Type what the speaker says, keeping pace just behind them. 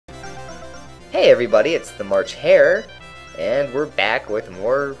Hey everybody, it's the March Hare, and we're back with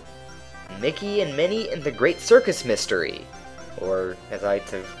more Mickey and Minnie and the Great Circus Mystery. Or, as I like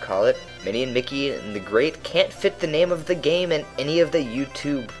to call it, Minnie and Mickey and the Great Can't Fit the Name of the Game in any of the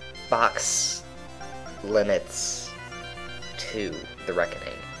YouTube box limits to the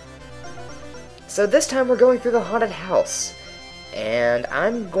Reckoning. So this time we're going through the haunted house, and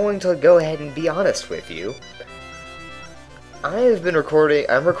I'm going to go ahead and be honest with you. I'm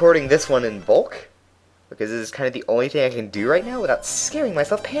recording this one in bulk, because this is kind of the only thing I can do right now without scaring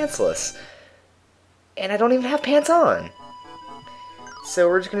myself pantsless. And I don't even have pants on. So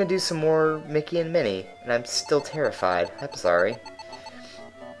we're just going to do some more Mickey and Minnie, and I'm still terrified. I'm sorry.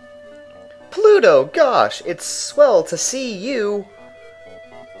 Pluto, gosh, it's swell to see you.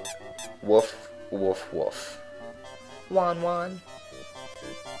 Woof, woof, woof. Wan, wan.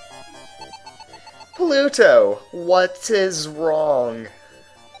 Pluto, what is wrong?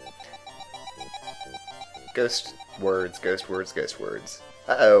 Ghost words, ghost words, ghost words.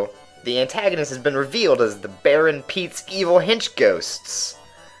 Uh-oh. The antagonist has been revealed as the Baron Pete's evil hench ghosts.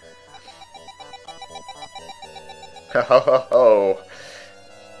 Ho ho ho ho.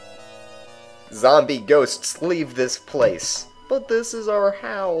 Zombie ghosts leave this place. But this is our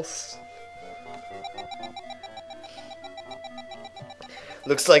house.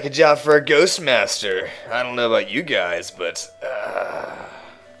 Looks like a job for a ghost master. I don't know about you guys, but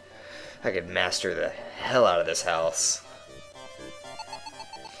I could master the hell out of this house.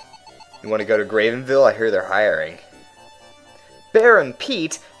 You want to go to Gravenville? I hear they're hiring. Baron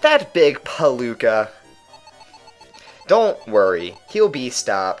Pete, that big palooka. Don't worry, he'll be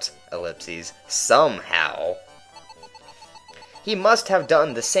stopped, ellipses, somehow. He must have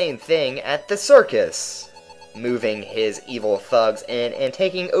done the same thing at the circus, moving his evil thugs in and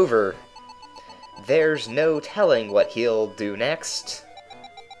taking over. There's no telling what he'll do next.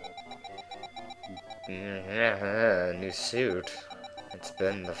 New suit. It's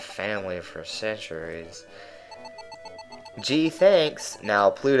been the family for centuries. Gee, thanks. Now,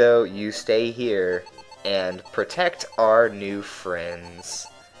 Pluto, you stay here and protect our new friends.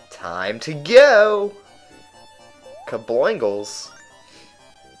 Time to go! Kabloingles.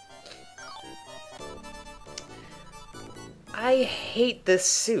 I hate this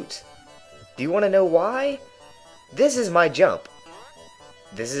suit. Do you want to know why? This is my jump.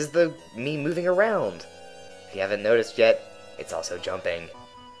 This is me moving around. If you haven't noticed yet, it's also jumping.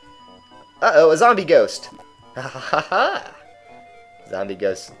 Uh-oh, a zombie ghost. Ha ha ha ha. Zombie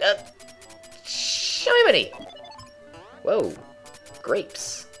ghost. Show me Minnie. Whoa.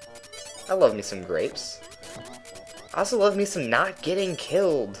 Grapes. I love me some grapes. I also love me some not getting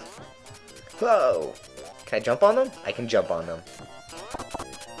killed. Whoa. Can I jump on them? I can jump on them.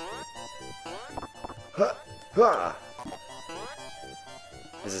 Huh. Huh.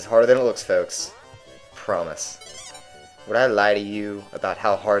 This is harder than it looks, folks. Promise. Would I lie to you about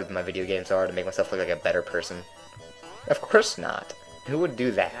how hard my video games are to make myself look like a better person? Of course not. Who would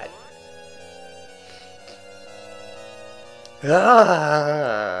do that?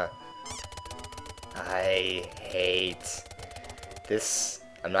 Ah! I hate this.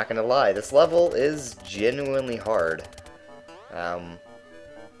 I'm not gonna lie, this level is genuinely hard.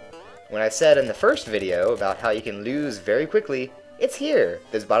 When I said in the first video about how you can lose very quickly, it's here.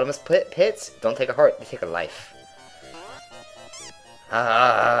 Those bottomless pits don't take a heart, they take a life.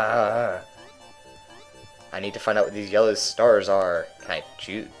 Ah! I need to find out what these yellow stars are.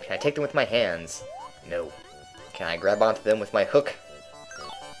 Can I take them with my hands? No. Can I grab onto them with my hook?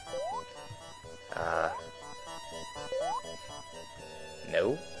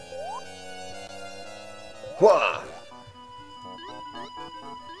 No. Whoa!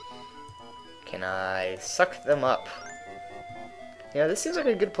 Can I suck them up? Yeah, this seems like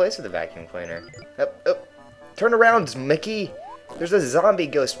a good place for the vacuum cleaner. Oh, turn around, Mickey! There's a zombie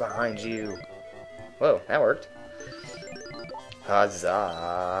ghost behind you. Whoa, that worked.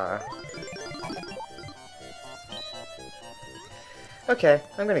 Huzzah! Okay,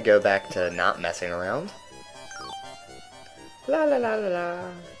 I'm gonna go back to not messing around. La la la la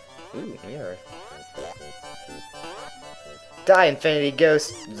la. Ooh, mirror. Die, Infinity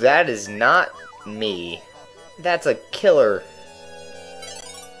Ghost. That is not me. That's a killer.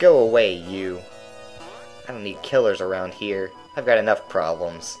 Go away, you. I don't need killers around here. I've got enough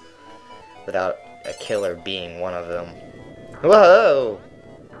problems without a killer being one of them. Whoa!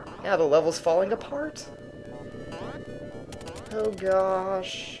 Now the level's falling apart. Oh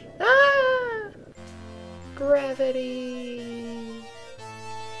gosh. Ah! Gravity!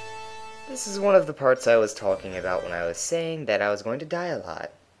 This is one of the parts I was talking about when I was saying that I was going to die a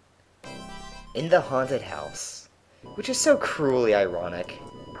lot. In the haunted house. Which is so cruelly ironic.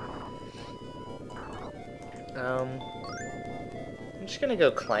 I'm just gonna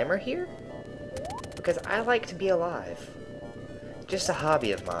go climber here, because I like to be alive. Just a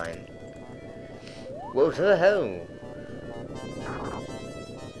hobby of mine. Whoa, ho!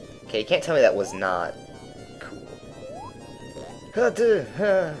 Okay, you can't tell me that was not cool.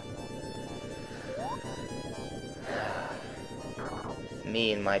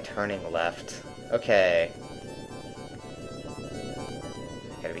 Me and my turning left. Okay.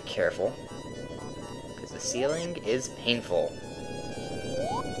 Gotta be careful, because the ceiling is painful.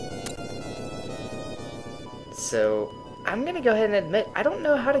 So, I'm gonna go ahead and admit, I don't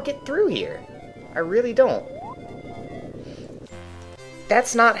know how to get through here. I really don't.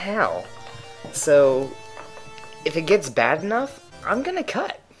 That's not how. So, if it gets bad enough, I'm gonna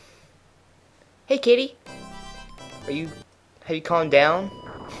cut. Hey, kitty. Have you calmed down?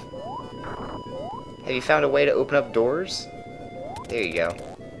 Have you found a way to open up doors? There you go.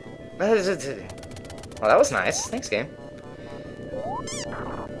 Well, that was nice. Thanks, game.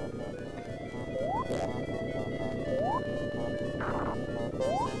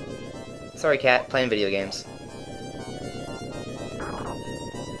 Sorry, cat. Playing video games.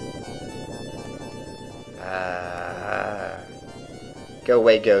 Go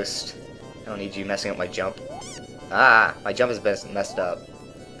away, ghost. I don't need you messing up my jump. Ah, my jump has been messed up.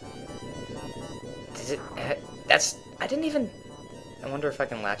 Does it? I didn't even. I wonder if I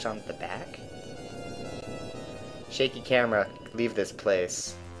can latch on the back. Shaky camera, leave this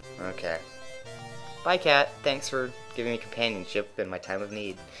place. Okay. Bye, cat. Thanks for giving me companionship in my time of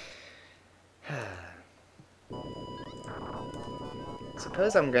need.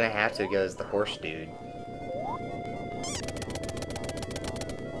 Suppose I'm gonna have to go as the horse dude.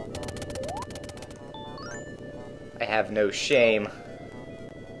 I have no shame.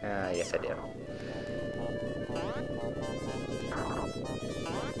 Yes I do.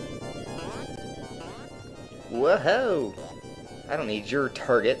 Whoa! I don't need your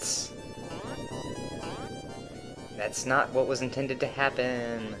targets. That's not what was intended to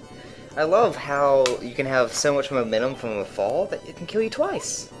happen. I love how you can have so much momentum from a fall that it can kill you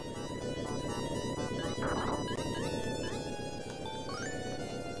twice.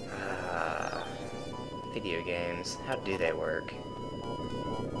 Video games. How do they work?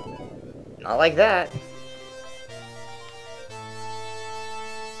 Not like that.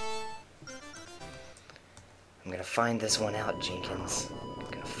 I'm gonna find this one out, Jenkins.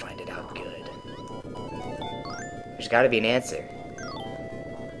 I'm gonna find it out good. There's gotta be an answer.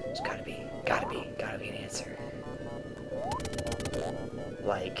 There's gotta be an answer.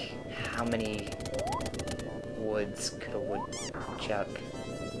 Like, how many woods could a woodchuck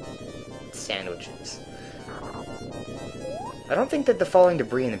sandwiches? I don't think that the falling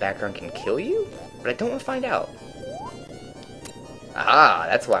debris in the background can kill you, but I don't want to find out. Ah,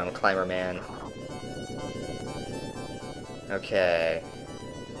 that's why I'm a climber man. Okay.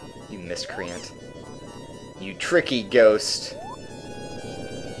 You miscreant. You tricky ghost.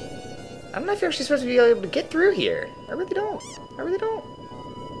 I don't know if you're actually supposed to be able to get through here. I really don't. I really don't.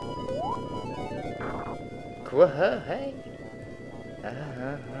 Cool, hey.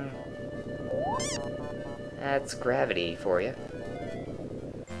 That's gravity for you.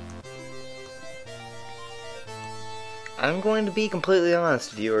 I'm going to be completely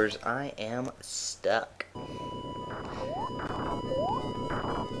honest, viewers. I am stuck.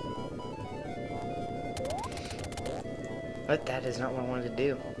 But that is not what I wanted to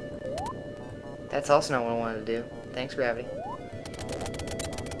do. That's also not what I wanted to do. Thanks, gravity.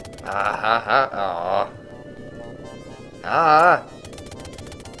 Ah ha ha ah. Ah.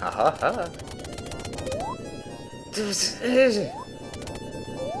 Ha ha ha.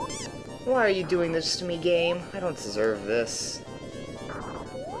 Why are you doing this to me, game? I don't deserve this.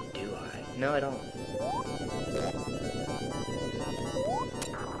 Or do I? No, I don't.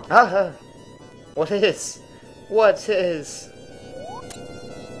 Ah! What is? What is?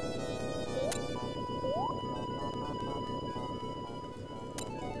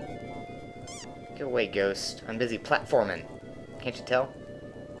 Go away, ghost. I'm busy platforming. Can't you tell?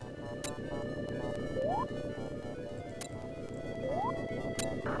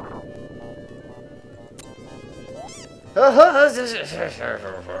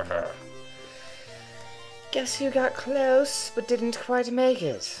 Guess you got close, but didn't quite make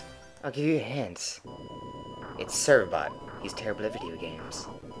it. I'll give you a hint. It's Servbot. He's terrible at video games.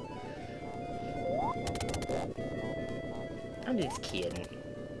 I'm just kidding.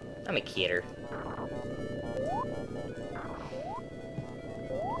 I'm a kidder.